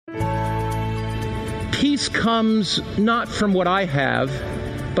Peace comes not from what I have,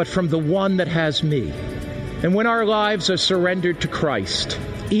 but from the one that has me. And when our lives are surrendered to Christ,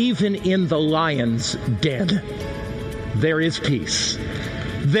 even in the lion's den, there is peace.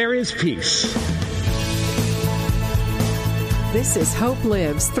 There is peace. This is Hope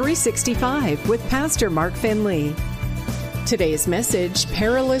Lives 365 with Pastor Mark Finley. Today's message,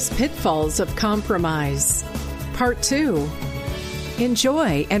 Perilous Pitfalls of Compromise. Part 2.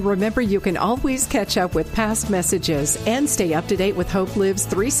 Enjoy, and remember you can always catch up with past messages and stay up to date with Hope Lives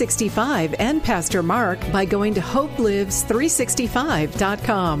 365 and Pastor Mark by going to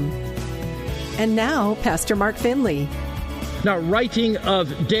hopelives365.com. And now, Pastor Mark Finley. Now, writing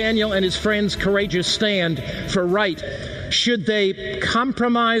of Daniel and his friends' courageous stand for right, should they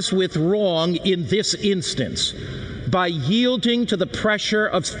compromise with wrong in this instance by yielding to the pressure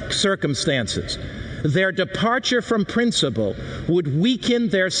of circumstances? Their departure from principle would weaken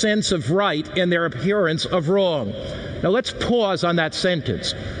their sense of right and their appearance of wrong. Now let's pause on that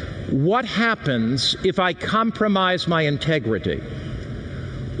sentence. What happens if I compromise my integrity?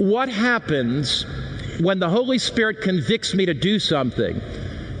 What happens when the Holy Spirit convicts me to do something,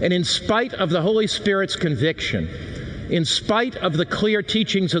 and in spite of the Holy Spirit's conviction, in spite of the clear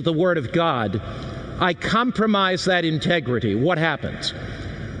teachings of the Word of God, I compromise that integrity? What happens?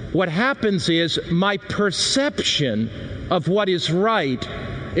 What happens is my perception of what is right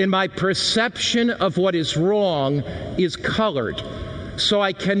and my perception of what is wrong is colored. So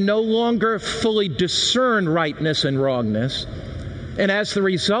I can no longer fully discern rightness and wrongness. And as the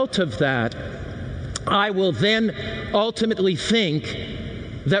result of that, I will then ultimately think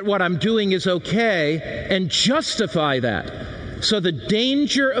that what I'm doing is okay and justify that. So the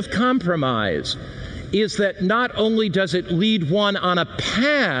danger of compromise is that not only does it lead one on a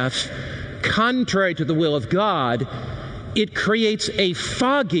path contrary to the will of God, it creates a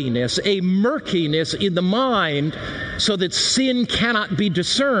fogginess, a murkiness in the mind so that sin cannot be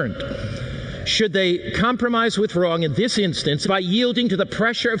discerned. Should they compromise with wrong in this instance by yielding to the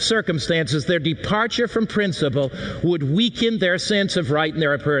pressure of circumstances, their departure from principle would weaken their sense of right and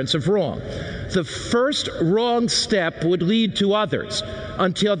their appearance of wrong. The first wrong step would lead to others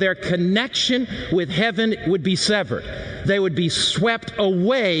until their connection with heaven would be severed. They would be swept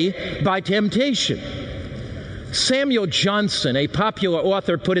away by temptation. Samuel Johnson, a popular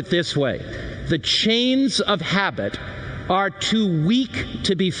author, put it this way: the chains of habit are too weak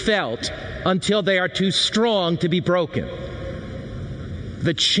to be felt until they are too strong to be broken.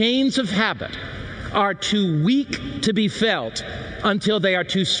 The chains of habit are too weak to be felt until they are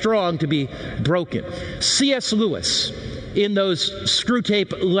too strong to be broken. C.S. Lewis, in those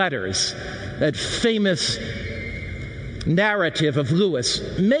Screwtape Letters, that famous narrative of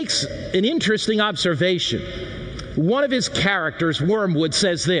Lewis, makes an interesting observation. One of his characters, Wormwood,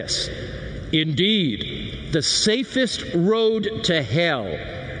 says this: "Indeed, the safest road to hell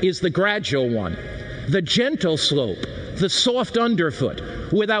is the gradual one, the gentle slope, the soft underfoot,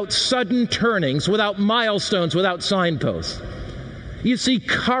 without sudden turnings, without milestones, without signposts." You see,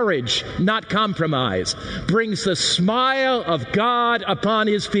 courage, not compromise, brings the smile of God upon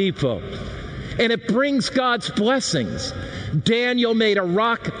his people. And it brings God's blessings. Daniel made a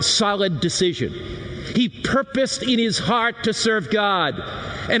rock-solid decision. He purposed in his heart to serve God.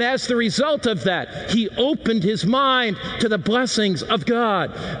 And as the result of that, he opened his mind to the blessings of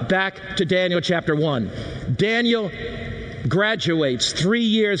God. Back to Daniel chapter 1. Daniel graduates 3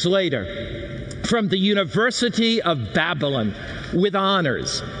 years later from the University of Babylon with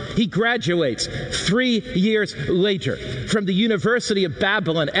honors. He graduates 3 years later from the University of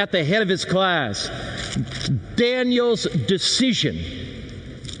Babylon at the head of his class. Daniel's decision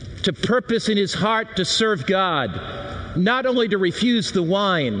to purpose in his heart to serve God, not only to refuse the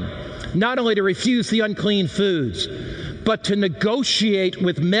wine, not only to refuse the unclean foods, but to negotiate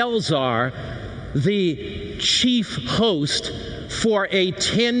with Melzar, the chief host, for a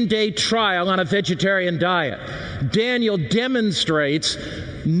 10-day trial on a vegetarian diet. Daniel demonstrates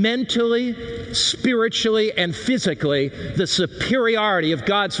mentally, spiritually, and physically the superiority of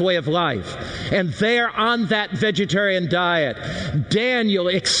God's way of life. And there on that vegetarian diet, Daniel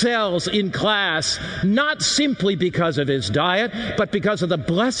excels in class, not simply because of his diet, but because of the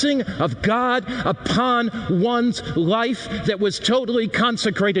blessing of God upon one's life that was totally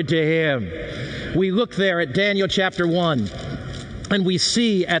consecrated to him. We look there at Daniel chapter 1. And we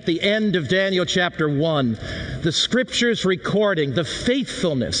see at the end of Daniel chapter 1, the scriptures recording the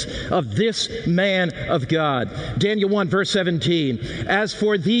faithfulness of this man of God. Daniel 1, verse 17, "As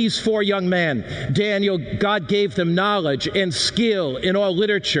for these 4 young men, God gave them knowledge and skill in all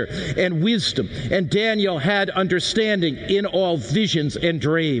literature and wisdom, and Daniel had understanding in all visions and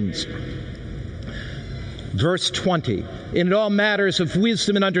dreams." Verse 20, in all matters of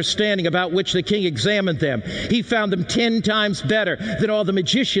wisdom and understanding about which the king examined them, he found them 10 times better than all the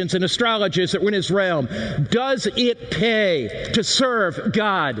magicians and astrologers that were in his realm. Does it pay to serve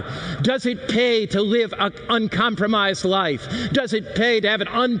God? Does it pay to live an uncompromised life? Does it pay to have an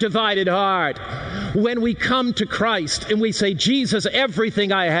undivided heart? When we come to Christ and we say, Jesus,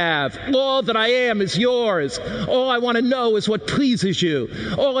 everything I have, all that I am is yours. All I want to know is what pleases you.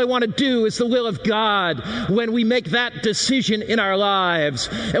 All I want to do is the will of God. When we make that decision in our lives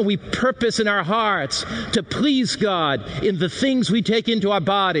and we purpose in our hearts to please God in the things we take into our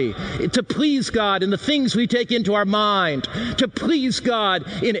body, to please God in the things we take into our mind, to please God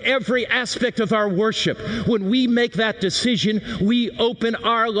in every aspect of our worship, when we make that decision, we open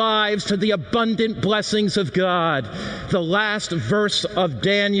our lives to the abundant blessings of God. The last verse of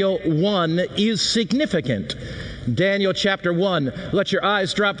Daniel 1 is significant. Daniel chapter 1, let your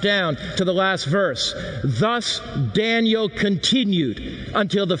eyes drop down to the last verse. Thus Daniel continued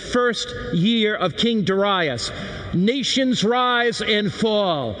until the first year of King Darius. Nations rise and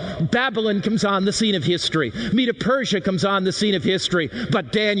fall. Babylon comes on the scene of history. Medo-Persia comes on the scene of history.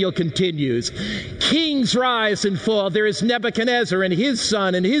 But Daniel continues. Kings rise and fall. There is Nebuchadnezzar and his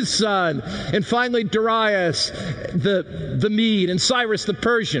son and his son. And finally Darius the Mede and Cyrus the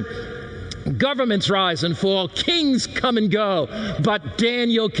Persian. Governments rise and fall, kings come and go, but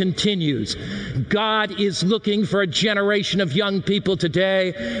Daniel continues. God is looking for a generation of young people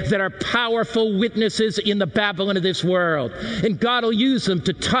today that are powerful witnesses in the Babylon of this world. And God will use them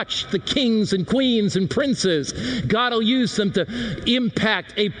to touch the kings and queens and princes. God will use them to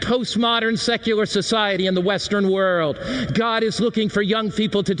impact a postmodern secular society in the Western world. God is looking for young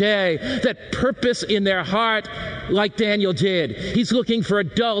people today that purpose in their heart like Daniel did. He's looking for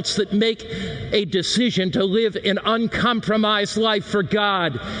adults that make a decision to live an uncompromised life for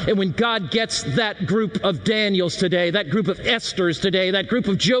God. And when God gets that group of Daniels today, that group of Esthers today, that group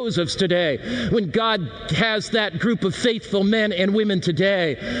of Josephs today, when God has that group of faithful men and women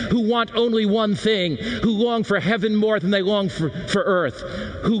today who want only one thing, who long for heaven more than they long for earth,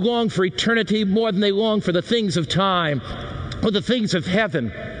 who long for eternity more than they long for the things of time or the things of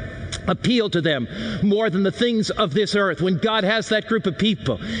heaven, appeal to them more than the things of this earth. When God has that group of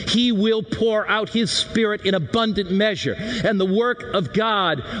people, He will pour out His Spirit in abundant measure, and the work of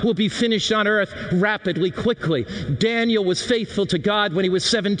God will be finished on earth rapidly, quickly. Daniel was faithful to God when he was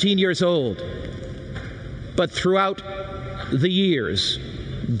 17 years old. But throughout the years,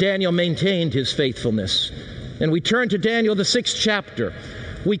 Daniel maintained his faithfulness. And we turn to Daniel, the 6th chapter.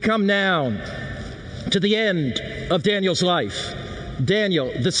 We come now to the end of Daniel's life. Daniel,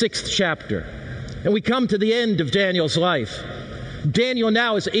 the 6th chapter. And we come to the end of Daniel's life. Daniel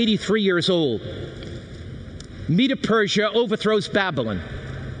now is 83 years old. Medo-Persia overthrows Babylon.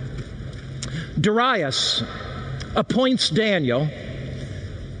 Darius appoints Daniel,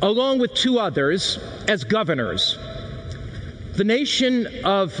 along with 2 others, as governors. The nation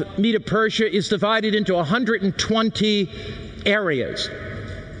of Medo-Persia is divided into 120 areas.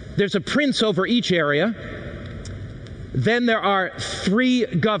 There's a prince over each area. Then there are 3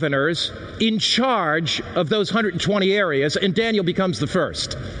 governors in charge of those 120 areas, and Daniel becomes the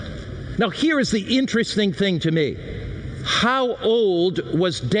first. Now, here is the interesting thing to me. How old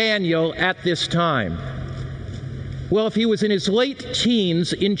was Daniel at this time? Well, if he was in his late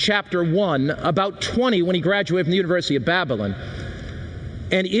teens in chapter 1, about 20 when he graduated from the University of Babylon,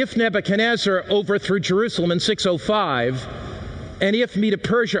 and if Nebuchadnezzar overthrew Jerusalem in 605, and if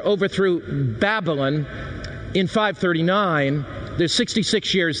Medo-Persia overthrew Babylon in 539, there's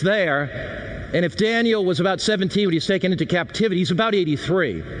 66 years there. And if Daniel was about 17 when he's taken into captivity, he's about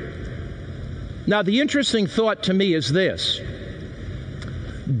 83. Now, the interesting thought to me is this.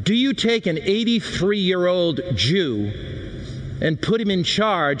 Do you take an 83-year-old Jew and put him in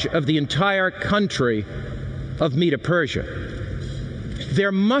charge of the entire country of Medo-Persia?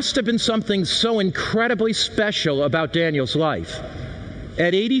 There must have been something so incredibly special about Daniel's life.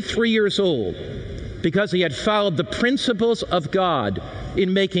 At 83 years old, because he had followed the principles of God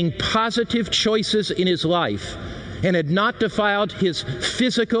in making positive choices in his life and had not defiled his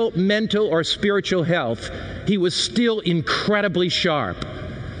physical, mental, or spiritual health, he was still incredibly sharp.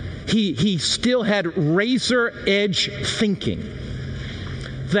 He still had razor-edge thinking.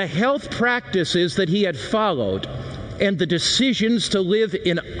 The health practices that he had followed and the decisions to live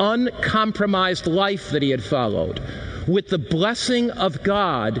an uncompromised life that he had followed, with the blessing of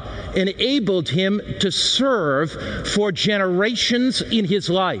God, enabled him to serve for generations in his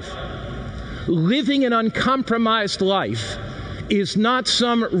life. Living an uncompromised life is not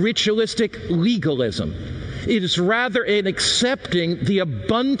some ritualistic legalism. It is rather in accepting the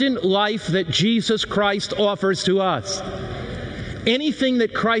abundant life that Jesus Christ offers to us. Anything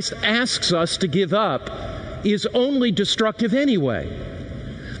that Christ asks us to give up is only destructive anyway.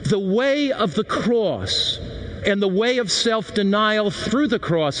 The way of the cross and the way of self-denial through the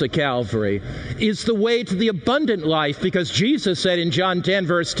cross of Calvary is the way to the abundant life, because Jesus said in John 10,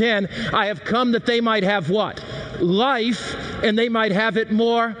 verse 10, I have come that they might have what? Life, and they might have it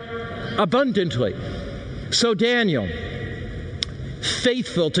more abundantly. So Daniel,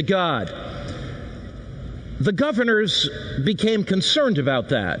 faithful to God. The governors became concerned about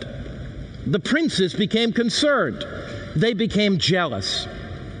that. The princes became concerned. They became jealous.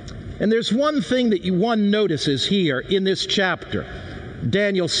 And there's one thing that one notices here in this chapter,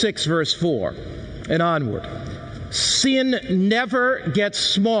 Daniel 6, verse 4 and onward. Sin never gets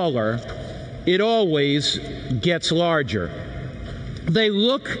smaller, it always gets larger. They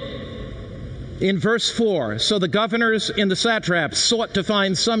look in verse 4, so the governors and the satraps sought to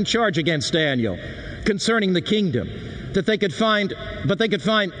find some charge against Daniel concerning the kingdom, but they could find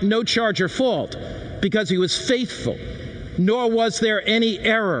no charge or fault, because he was faithful, nor was there any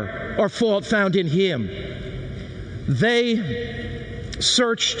error or fault found in him. They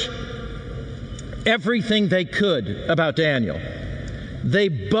searched everything they could about Daniel. They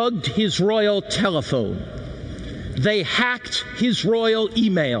bugged his royal telephone. They hacked his royal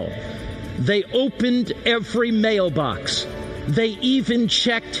email. They opened every mailbox. They even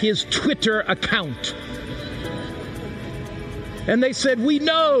checked his Twitter account. And they said, we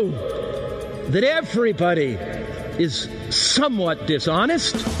know that everybody is somewhat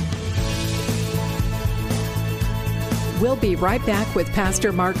dishonest. We'll be right back with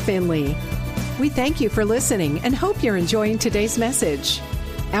Pastor Mark Finley. We thank you for listening and hope you're enjoying today's message.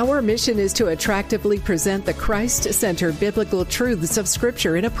 Our mission is to attractively present the Christ-centered biblical truths of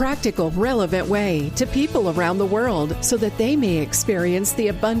Scripture in a practical, relevant way to people around the world so that they may experience the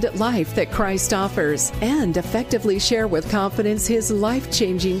abundant life that Christ offers and effectively share with confidence His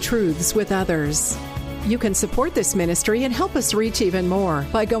life-changing truths with others. You can support this ministry and help us reach even more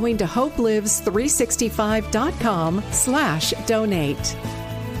by going to hopelives365.com/donate.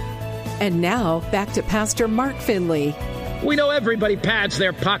 And now, back to Pastor Mark Finley. We know everybody pads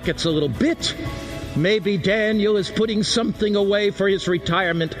their pockets a little bit. Maybe Daniel is putting something away for his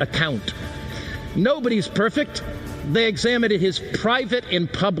retirement account. Nobody's perfect. They examined his private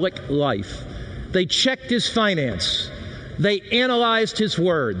and public life. They checked his finance. They analyzed his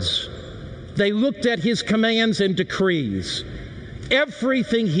words. They looked at his commands and decrees.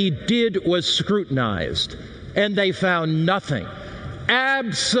 Everything he did was scrutinized, and they found nothing,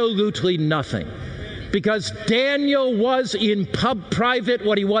 absolutely nothing. Because Daniel was in private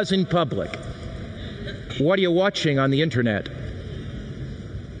what he was in public. What are you watching on the internet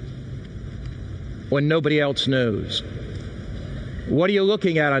when nobody else knows? What are you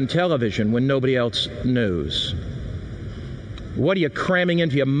looking at on television when nobody else knows? What are you cramming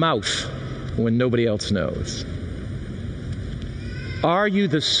into your mouth when nobody else knows? Are you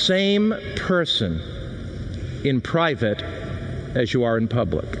the same person in private as you are in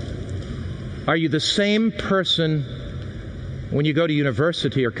public? Are you the same person when you go to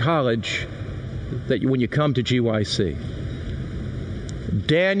university or college that when you come to GYC?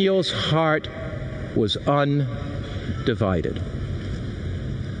 Daniel's heart was undivided.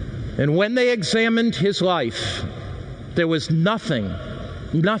 And when they examined his life, there was nothing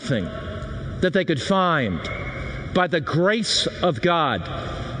that they could find by the grace of God,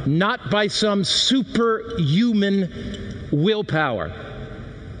 not by some superhuman willpower.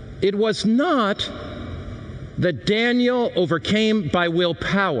 It was not that Daniel overcame by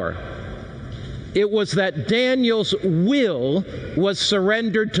willpower. It was that Daniel's will was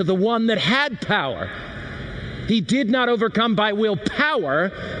surrendered to the one that had power. He did not overcome by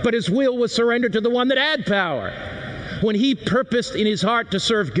willpower, but his will was surrendered to the one that had power. When he purposed in his heart to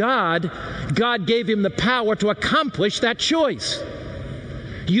serve God, God gave him the power to accomplish that choice.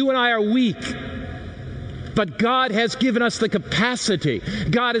 You and I are weak, but God has given us the capacity.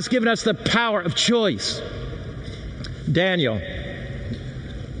 God has given us the power of choice. Daniel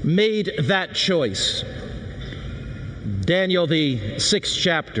made that choice. Daniel, the 6th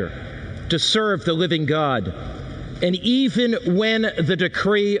chapter, to serve the living God. And even when the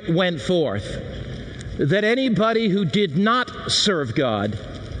decree went forth that anybody who did not serve God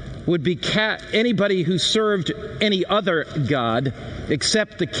would be anybody who served any other god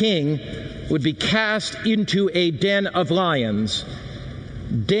except the king would be cast into a den of lions,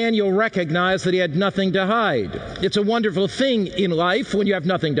 Daniel recognized that he had nothing to hide. It's a wonderful thing in life when you have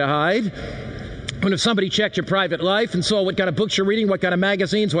nothing to hide. And if somebody checked your private life and saw what kind of books you're reading, what kind of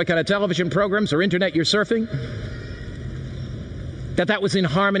magazines, what kind of television programs or internet you're surfing, that was in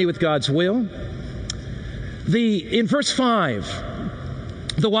harmony with God's will. In verse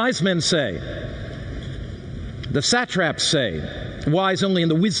 5, the wise men say, the satraps say, wise only in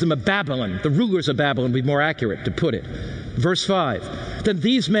the wisdom of Babylon, the rulers of Babylon would be more accurate to put it. Verse 5, then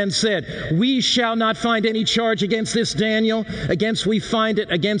these men said, we shall not find any charge against this Daniel, we find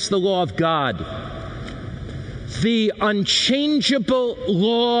it against the law of God. The unchangeable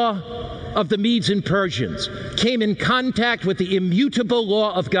law of the Medes and Persians came in contact with the immutable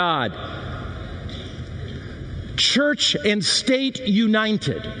law of God. Church and state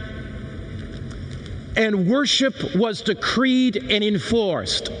united, and worship was decreed and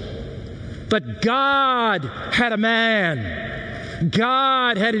enforced. But God had a man,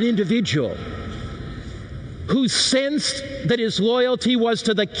 God had an individual who sensed that his loyalty was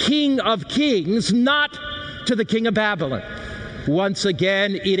to the King of Kings, not to the king of Babylon. Once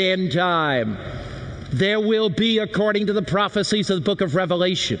again, in end time, there will be, according to the prophecies of the book of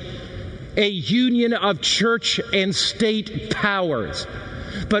Revelation, a union of church and state powers.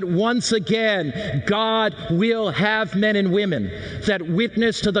 But once again, God will have men and women that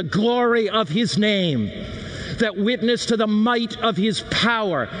witness to the glory of his name, that witness to the might of his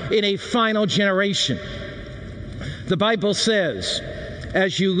power in a final generation. The Bible says,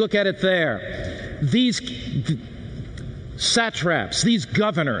 as you look at it there, these satraps, these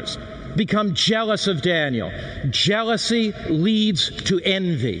governors, become jealous of Daniel. Jealousy leads to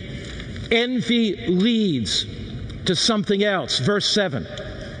envy. Envy leads to something else. Verse 7.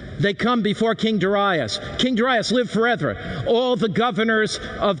 They come before King Darius. King Darius lived forever. All the governors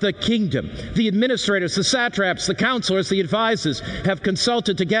of the kingdom, the administrators, the satraps, the counselors, the advisors, have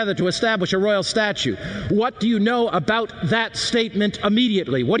consulted together to establish a royal statute. What do you know about that statement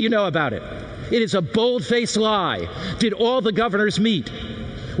immediately? What do you know about it? It is a bold-faced lie. Did all the governors meet?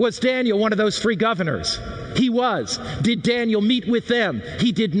 Was Daniel one of those 3 governors? He was. Did Daniel meet with them?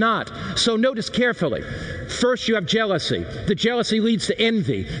 He did not. So notice carefully. First, you have jealousy. The jealousy leads to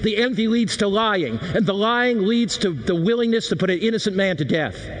envy. The envy leads to lying. And the lying leads to the willingness to put an innocent man to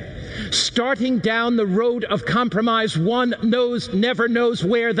death. Starting down the road of compromise, one never knows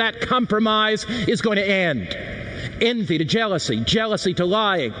where that compromise is going to end. Envy to jealousy, jealousy to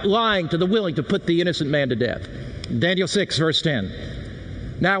lying, lying to the willing to put the innocent man to death. Daniel 6, verse 10.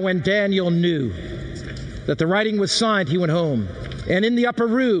 Now when Daniel knew that the writing was signed, he went home. And in the upper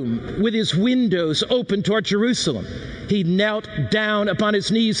room, with his windows open toward Jerusalem, he knelt down upon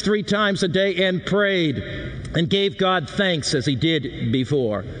his knees 3 times a day and prayed and gave God thanks as he did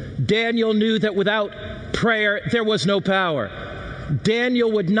before. Daniel knew that without prayer, there was no power.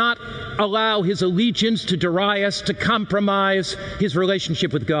 Daniel would not allow his allegiance to Darius to compromise his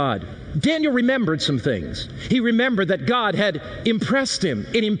relationship with God. Daniel remembered some things. He remembered that God had impressed him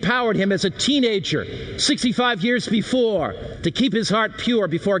and empowered him as a teenager 65 years before to keep his heart pure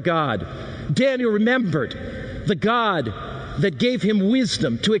before God. Daniel remembered the God that gave him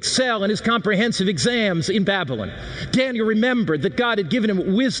wisdom to excel in his comprehensive exams in Babylon. Daniel remembered that God had given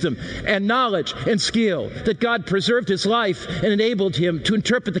him wisdom and knowledge and skill, that God preserved his life and enabled him to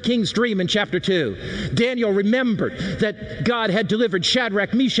interpret the king's dream in chapter 2. Daniel remembered that God had delivered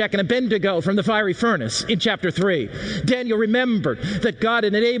Shadrach, Meshach, and Abednego from the fiery furnace in chapter 3. Daniel remembered that God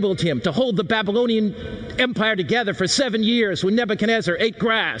had enabled him to hold the Babylonian empire together for 7 years when Nebuchadnezzar ate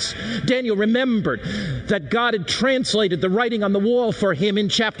grass. Daniel remembered that God had translated the writing on the wall for him in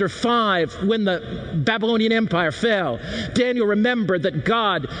chapter 5 when the Babylonian Empire fell. Daniel remembered that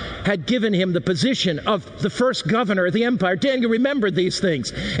God had given him the position of the first governor of the empire. Daniel remembered these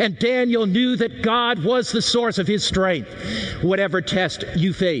things, and Daniel knew that God was the source of his strength. Whatever test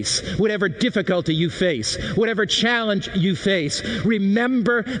you face, whatever difficulty you face, whatever challenge you face,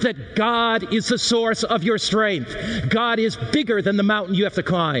 remember that God is the source of your strength. God is bigger than the mountain you have to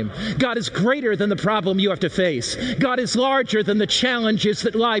climb. God is greater than the problem you have to face. God is larger than the challenges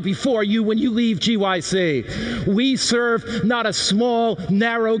that lie before you when you leave GYC. We serve not a small,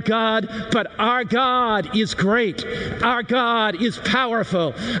 narrow God, but our God is great. Our God is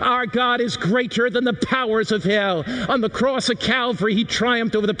powerful. Our God is greater than the powers of hell. On the cross of Calvary, he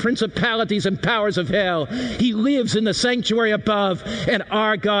triumphed over the principalities and powers of hell. He lives in the sanctuary above, and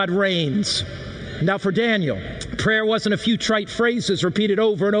our God reigns. Now for Daniel, prayer wasn't a few trite phrases repeated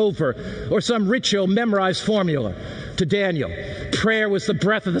over and over, or some ritual memorized formula. To Daniel, prayer was the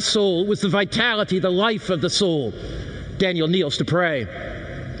breath of the soul. It was the vitality, the life of the soul. Daniel kneels to pray.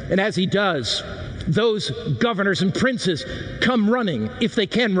 And as he does, those governors and princes come running, if they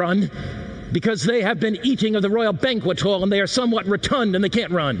can run, because they have been eating of the royal banquet hall and they are somewhat rotund and they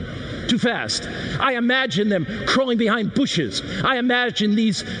can't run. too fast. I imagine them crawling behind bushes. I imagine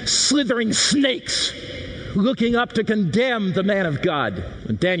these slithering snakes looking up to condemn the man of God.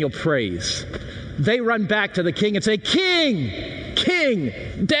 And Daniel prays. They run back to the king and say, King,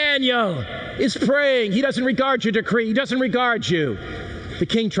 Daniel is praying. He doesn't regard your decree. He doesn't regard you. The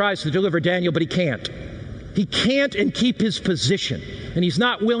king tries to deliver Daniel, but he can't. He can't and keep his position. And he's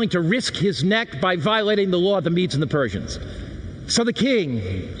not willing to risk his neck by violating the law of the Medes and the Persians. So the king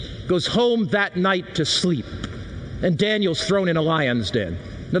goes home that night to sleep. And Daniel's thrown in a lion's den.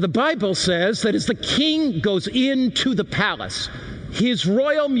 Now the Bible says that as the king goes into the palace, his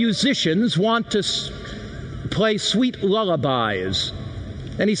royal musicians want to play sweet lullabies.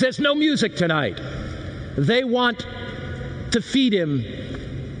 And he says, no music tonight. They want to feed him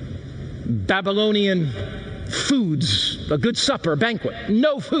Babylonian foods, a good supper, a banquet.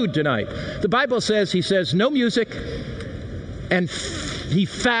 No food tonight. The Bible says, he says, no music, and he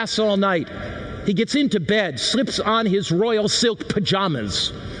fasts all night. He gets into bed, slips on his royal silk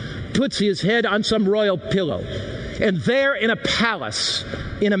pajamas, puts his head on some royal pillow, and there in a palace,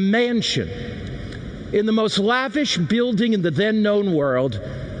 in a mansion, in the most lavish building in the then known world,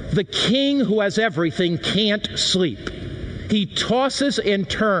 the king who has everything can't sleep. He tosses and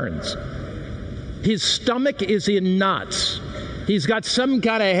turns. His stomach is in knots. He's got some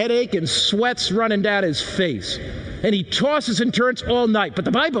kind of headache and sweat's running down his face. And he tosses and turns all night. But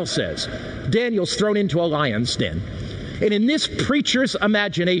the Bible says Daniel's thrown into a lion's den. And in this preacher's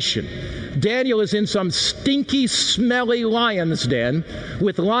imagination, Daniel is in some stinky, smelly lion's den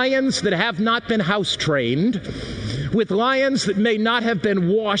with lions that have not been house-trained, with lions that may not have been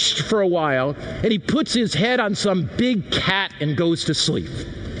washed for a while, and he puts his head on some big cat and goes to sleep.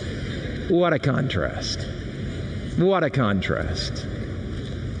 What a contrast. What a contrast.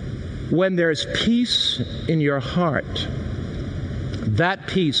 When there's peace in your heart, that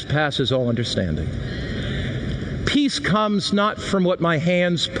peace passes all understanding. Peace comes not from what my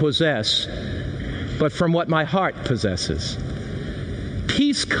hands possess, but from what my heart possesses.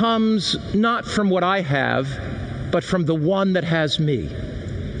 Peace comes not from what I have, but from the one that has me.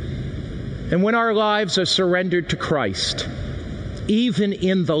 And when our lives are surrendered to Christ, even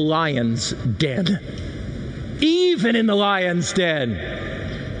in the lion's den,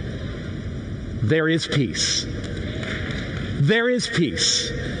 there is peace. There is peace.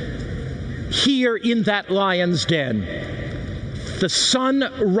 Here in that lion's den, the sun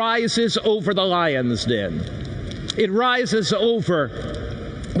rises over the lion's den. It rises over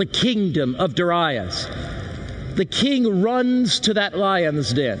the kingdom of Darius. The king runs to that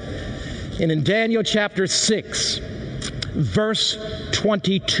lion's den. And in Daniel chapter 6, verse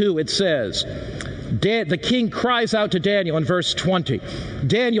 22, it says, the king cries out to Daniel in verse 20,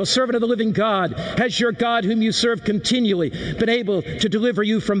 Daniel, servant of the living God, has your God whom you serve continually been able to deliver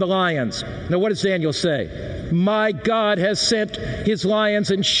you from the lions? Now what does Daniel say? My God has sent his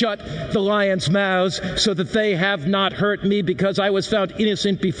lions and shut the lions' mouths so that they have not hurt me because I was found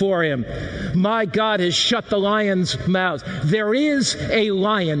innocent before him. My God has shut the lions' mouths. There is a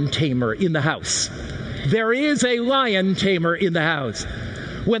lion tamer in the house. There is a lion tamer in the house.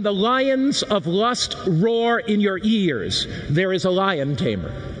 When the lions of lust roar in your ears, there is a lion tamer.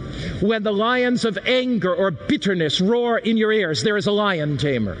 When the lions of anger or bitterness roar in your ears, there is a lion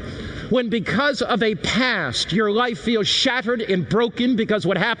tamer. When because of a past your life feels shattered and broken because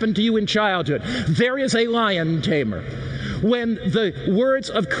what happened to you in childhood, there is a lion tamer. When the words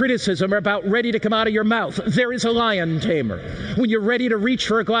of criticism are about ready to come out of your mouth, there is a lion tamer. When you're ready to reach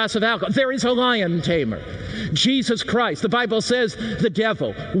for a glass of alcohol, there is a lion tamer. Jesus Christ, the Bible says, the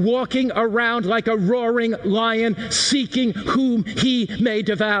devil walking around like a roaring lion, seeking whom he may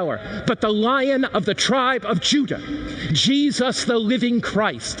devour. But the Lion of the tribe of Judah, Jesus the living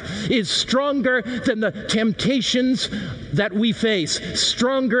Christ, is stronger than the temptations that we face,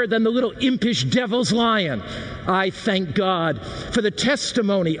 stronger than the little impish devil's lion. I thank God for the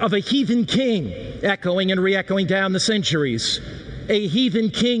testimony of a heathen king, echoing and re-echoing down the centuries. A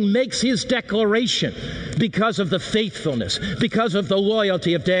heathen king makes his declaration because of the faithfulness, because of the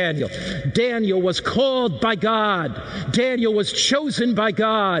loyalty of Daniel. Daniel was called by God. Daniel was chosen by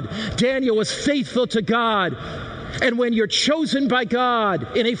God. Daniel was faithful to God. And when you're chosen by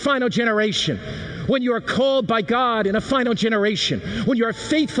God in a final generation, when you are called by God in a final generation, when you are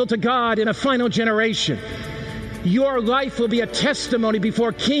faithful to God in a final generation, your life will be a testimony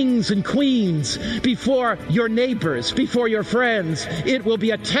before kings and queens, before your neighbors, before your friends. It will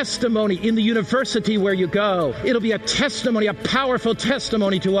be a testimony in the university where you go. It'll be a testimony, a powerful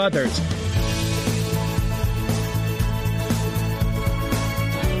testimony to others.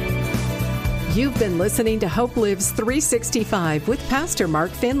 You've been listening to Hope Lives 365 with Pastor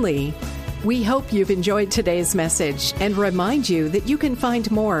Mark Finley. We hope you've enjoyed today's message and remind you that you can find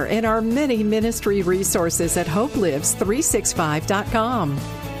more in our many ministry resources at hopelives365.com.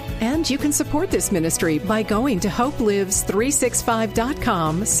 And you can support this ministry by going to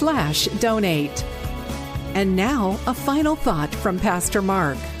hopelives365.com/donate. And now, a final thought from Pastor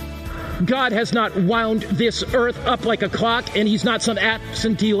Mark. God has not wound this earth up like a clock, and He's not some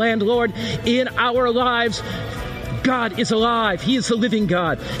absentee landlord in our lives. God is alive. He is the living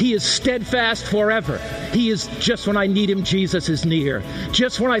God. He is steadfast forever. He is just when I need Him, Jesus is near.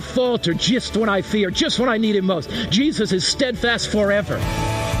 Just when I falter, just when I fear, just when I need Him most. Jesus is steadfast forever.